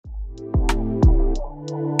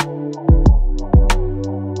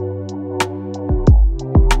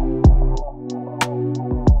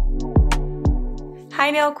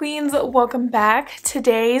Hi nail queens, welcome back.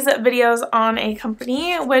 Today's video is on a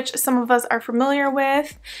company which some of us are familiar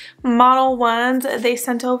with, Modelones. They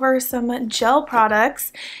sent over some gel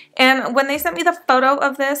products, and when they sent me the photo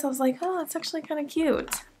of this, I was like, oh, that's actually kind of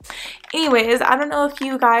cute. Anyways, I don't know if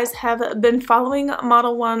you guys have been following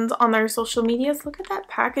Modelones on their social medias. Look at that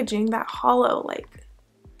packaging, that hollow, like,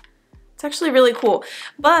 it's actually really cool.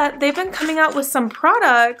 But they've been coming out with some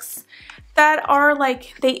products that are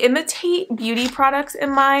like, they imitate beauty products in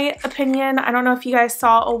my opinion. I don't know if you guys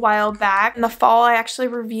saw a while back. In the fall, I actually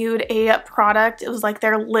reviewed a product. It was like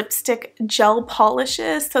their lipstick gel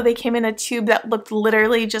polishes. So they came in a tube that looked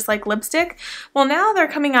literally just like lipstick. Well, now they're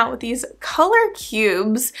coming out with these color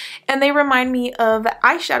cubes and they remind me of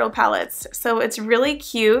eyeshadow palettes. So it's really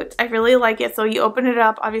cute. I really like it. So you open it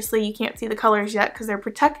up. Obviously you can't see the colors yet because they're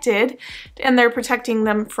protected, and they're protecting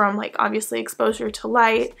them from like obviously exposure to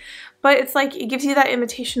light. But it's like, it gives you that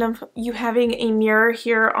imitation of you having a mirror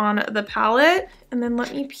here on the palette. And then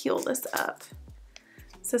let me peel this up.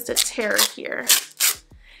 It's just a tear here.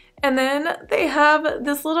 And then they have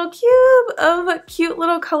this little cube of cute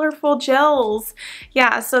little colorful gels.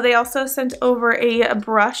 Yeah, so they also sent over a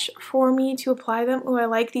brush for me to apply them. Oh, I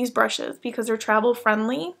like these brushes because they're travel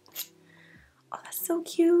friendly. Oh, that's so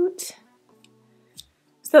cute.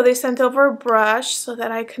 So they sent over a brush so that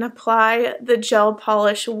I can apply the gel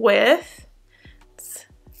polish with. Let's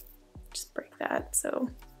just break that. So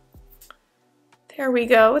there we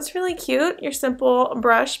go. It's really cute. Your simple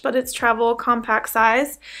brush, but it's travel compact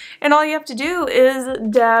size. And all you have to do is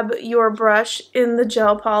dab your brush in the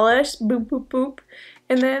gel polish. Boop, boop, boop.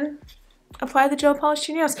 And then apply the gel polish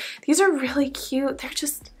to your nails. These are really cute. They're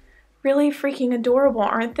just really freaking adorable,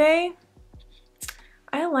 aren't they?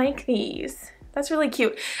 I like these. That's really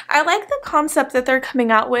cute. I like the concept that they're coming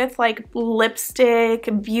out with, like lipstick,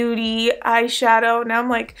 beauty, eyeshadow. Now I'm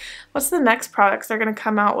like, what's the next products they're going to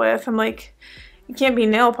come out with? I'm like, it can't be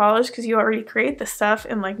nail polish because you already create the stuff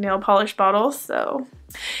in like nail polish bottles. So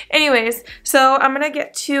anyways, so I'm going to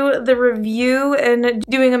get to the review and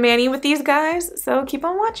doing a mani with these guys. So keep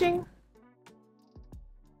on watching.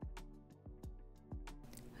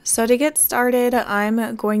 So to get started,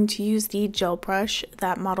 I'm going to use the gel brush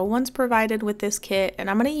that Modelones provided with this kit, and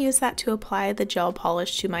I'm going to use that to apply the gel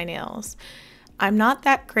polish to my nails. I'm not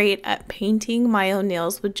that great at painting my own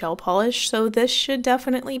nails with gel polish, so this should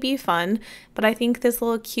definitely be fun, but I think this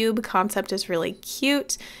little cube concept is really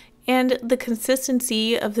cute, and the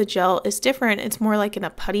consistency of the gel is different. It's more like in a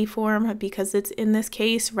putty form because it's in this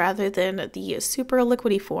case rather than the super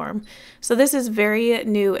liquidy form. So this is very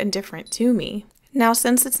new and different to me. Now,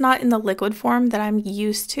 since it's not in the liquid form that I'm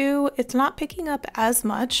used to, it's not picking up as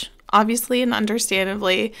much, obviously and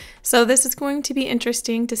understandably. So this is going to be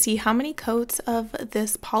interesting to see how many coats of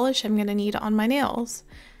this polish I'm going to need on my nails.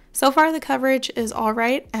 So far the coverage is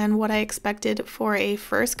alright and what I expected for a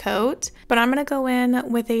first coat, but I'm going to go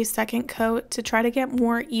in with a second coat to try to get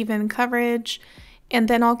more even coverage. And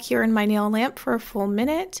then I'll cure in my nail lamp for a full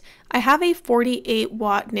minute. I have a 48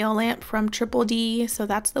 watt nail lamp from Triple D, so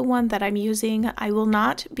that's the one that I'm using. I will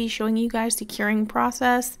not be showing you guys the curing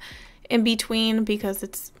process in between because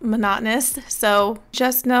it's monotonous. So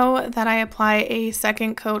just know that I apply a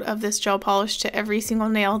second coat of this gel polish to every single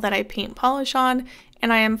nail that I paint polish on,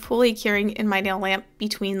 and I am fully curing in my nail lamp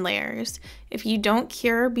between layers. If you don't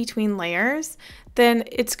cure between layers, then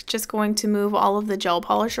it's just going to move all of the gel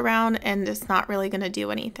polish around and it's not really going to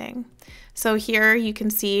do anything. So here you can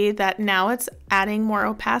see that now it's adding more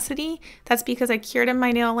opacity. That's because I cured in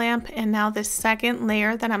my nail lamp, and now this second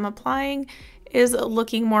layer that I'm applying is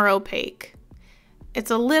looking more opaque.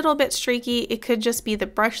 It's a little bit streaky. It could just be the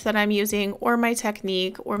brush that I'm using or my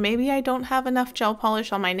technique, or maybe I don't have enough gel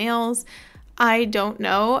polish on my nails. I don't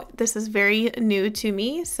know. This is very new to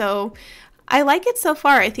me, so I like it so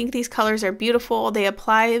far. I think these colors are beautiful. They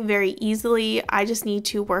apply very easily. I just need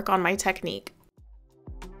to work on my technique.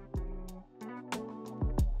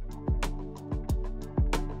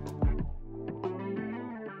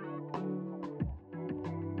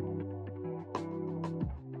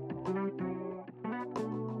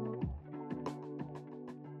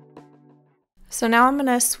 So now I'm going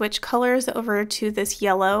to switch colors over to this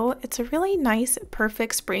yellow. It's a really nice,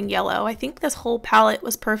 perfect spring yellow. I think this whole palette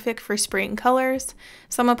was perfect for spring colors.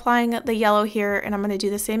 So I'm applying the yellow here, and I'm going to do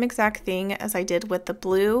the same exact thing as I did with the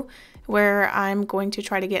blue, where I'm going to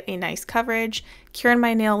try to get a nice coverage, cure in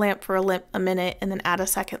my nail lamp for a minute, and then add a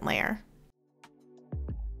second layer.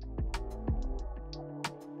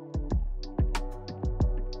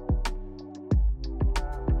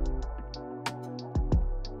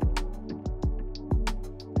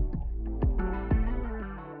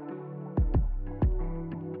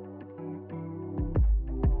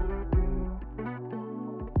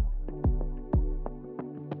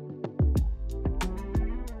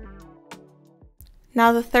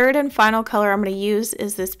 Now the third and final color I'm going to use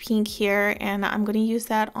is this pink here, and I'm going to use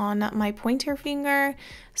that on my pointer finger.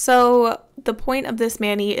 So the point of this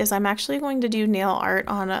mani is I'm actually going to do nail art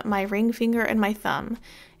on my ring finger and my thumb.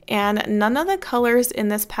 And none of the colors in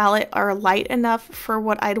this palette are light enough for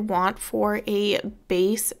what I'd want for a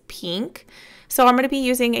base pink. So I'm going to be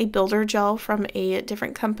using a builder gel from a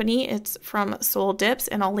different company. It's from Soul Dips,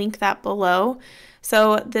 and I'll link that below.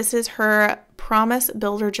 So this is her Promise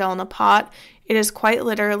Builder Gel in a pot. It is quite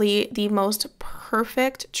literally the most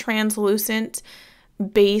perfect translucent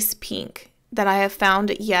base pink that I have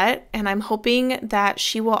found yet, and I'm hoping that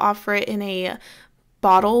she will offer it in a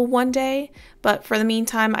bottle one day, but for the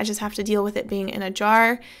meantime I just have to deal with it being in a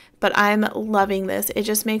jar. But I'm loving this. It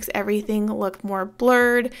just makes everything look more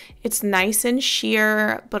blurred. It's nice and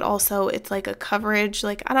sheer, but also it's like a coverage,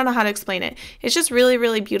 like I don't know how to explain it. It's just really,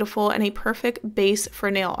 really beautiful and a perfect base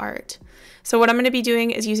for nail art. So what I'm going to be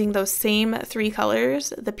doing is using those same three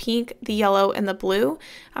colors, the pink, the yellow, and the blue.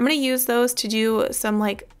 I'm going to use those to do some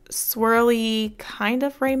like swirly kind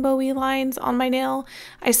of rainbowy lines on my nail.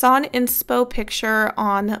 I saw an inspo picture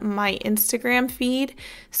on my Instagram feed,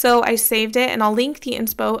 so I saved it, and I'll link the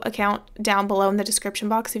inspo account down below in the description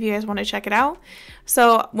box if you guys want to check it out.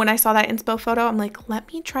 So when I saw that inspo photo, I'm like,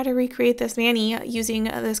 let me try to recreate this mani using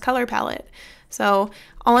this color palette. So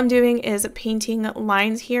all I'm doing is painting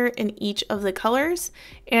lines here in each of the colors,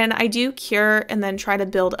 and I do cure and then try to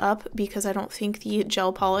build up because I don't think the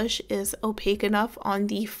gel polish is opaque enough on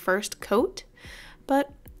the first coat.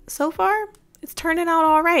 But so far, it's turning out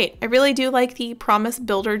all right. I really do like the Promise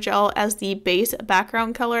Builder Gel as the base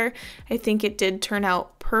background color. I think it did turn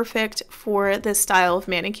out perfect for this style of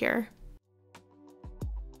manicure.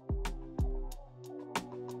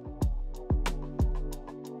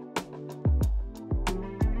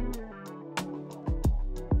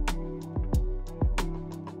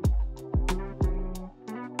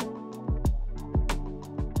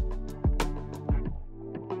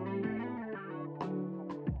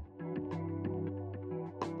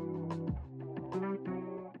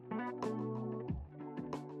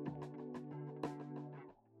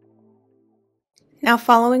 Now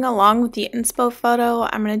following along with the inspo photo,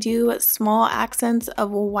 I'm going to do small accents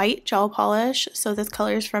of white gel polish. So this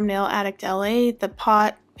color is from Nail Addict LA. The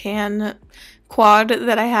pot pan quad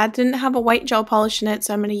that I had didn't have a white gel polish in it,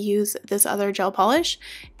 so I'm going to use this other gel polish.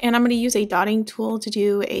 And I'm going to use a dotting tool to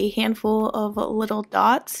do a handful of little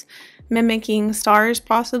dots, mimicking stars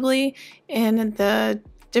possibly in the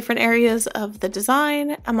different areas of the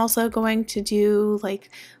design. I'm also going to do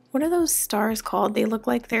like, what are those stars called? They look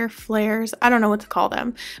like they're flares. I don't know what to call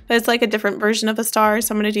them, but it's like a different version of a star.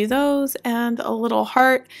 So I'm going to do those and a little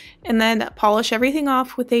heart, and then polish everything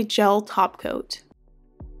off with a gel top coat.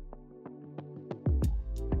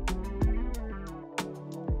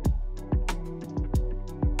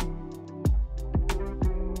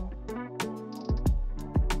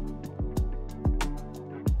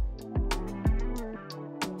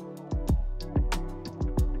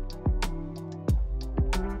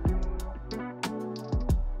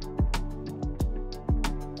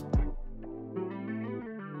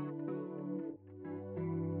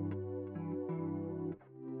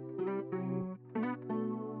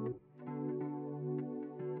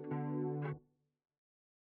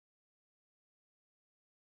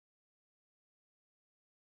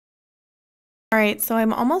 Alright, so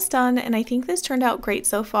I'm almost done, and I think this turned out great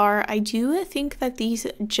so far. I do think that these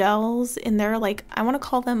gels in their, like, I want to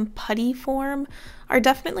call them putty form, are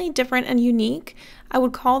definitely different and unique. I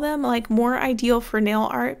would call them like more ideal for nail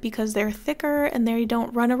art because they're thicker and they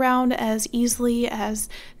don't run around as easily as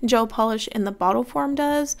gel polish in the bottle form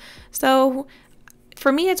does. So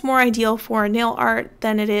for me, it's more ideal for nail art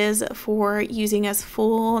than it is for using as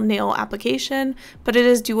full nail application, but it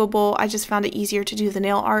is doable. I just found it easier to do the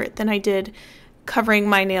nail art than I did covering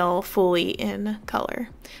my nail fully in color.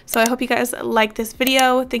 So I hope you guys like this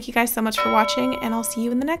video. Thank you guys so much for watching, and I'll see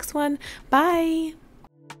you in the next one. Bye!